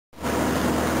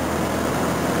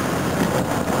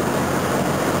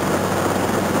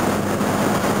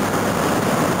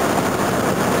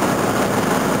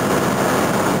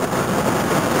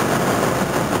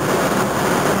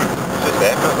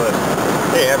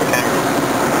camera.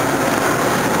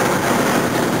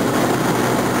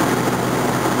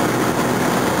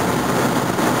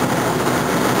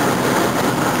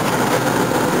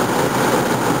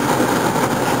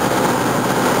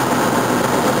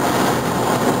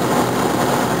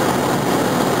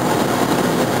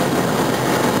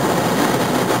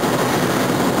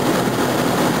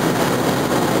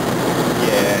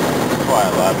 I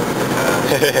love it.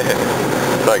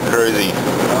 It's like cruisy.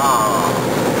 Oh,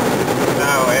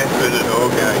 no effort at all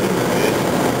going into this.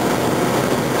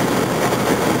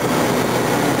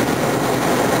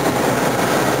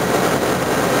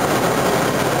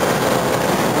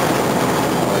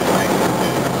 Always makes it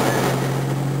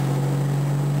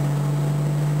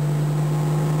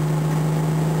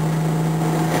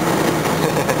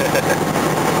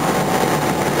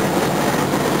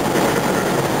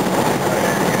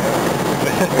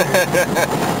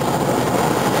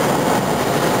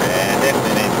yeah,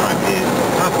 definitely needs one of these.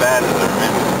 It's not bad as I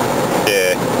remember.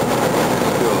 Yeah.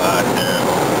 Still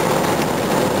terrible.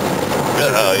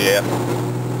 Oh yeah.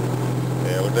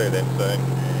 Yeah, we'll do them soon.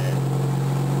 Yeah.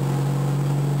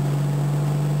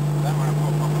 That one I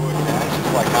put my foot down, it's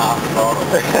just like half throttle.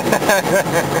 No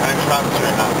trucks are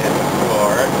enough yet to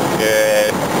floor it.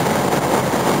 Yeah.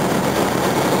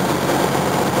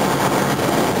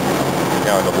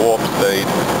 Going to warp speed.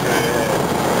 Yeah.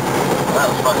 That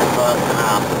was fucking fast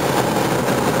enough.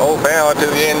 All power to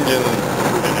the engine.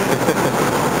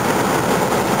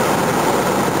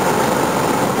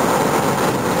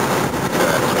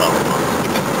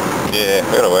 Yeah,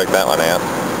 we're gonna work that one out.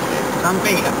 Yeah,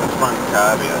 something at the front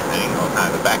carby, I think, or no,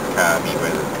 the back carby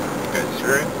where it goes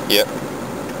through. Yep.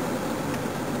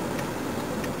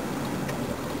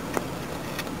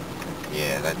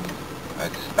 Yeah,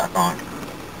 that's stuck on.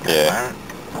 Yeah.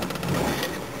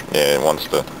 Yeah, it wants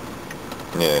to.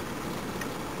 Yeah.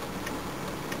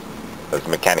 There's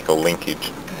mechanical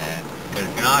linkage. Yeah, but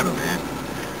it can idle now.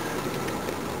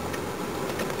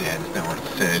 Yeah, I just don't want it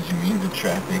surging into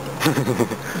traffic.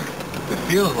 It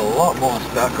feels a lot more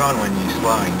stuck on when you're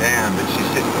slowing down, but she's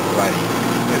just bloody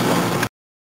this one.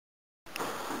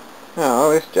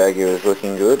 Oh, this Jaguar is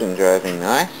looking good and driving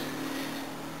nice.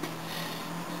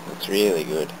 It's really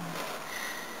good.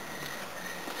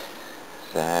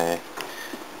 So,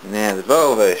 now the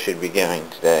Volvo should be going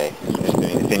today. Just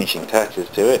doing the finishing touches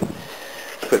to it.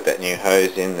 Put that new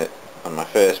hose in that on my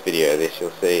first video of this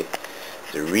you'll see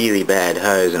it's a really bad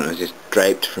hose and it was just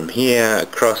draped from here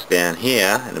across down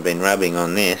here and I've been rubbing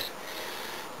on this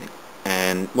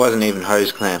and wasn't even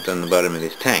hose clamped on the bottom of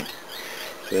this tank.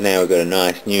 So now we've got a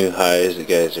nice new hose that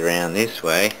goes around this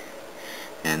way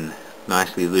and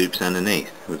nicely loops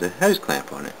underneath with a hose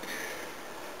clamp on it.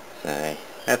 So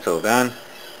that's all done.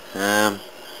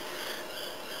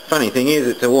 Funny thing is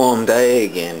it's a warm day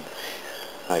again.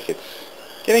 Like it's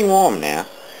getting warm now.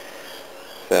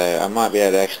 So I might be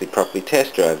able to actually properly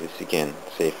test drive this again,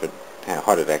 see how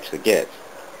hot it actually gets.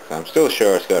 So I'm still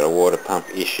sure it's got a water pump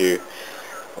issue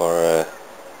or a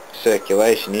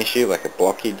circulation issue, like a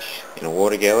blockage in a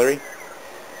water gallery.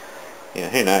 You know,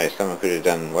 who knows, someone could have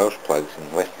done Welsh plugs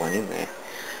and left one in there.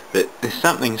 But there's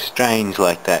something strange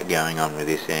like that going on with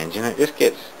this engine. It just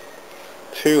gets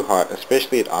too hot,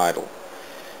 especially at idle.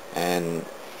 And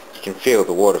you can feel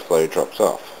the water flow drops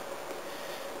off.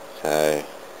 So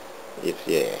it's,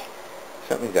 yeah,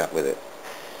 something's up with it.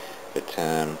 But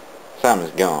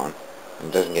summer's gone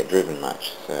and doesn't get driven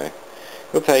much, so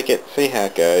we'll take it, see how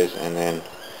it goes, and then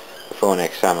before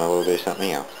next summer we'll do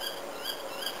something else.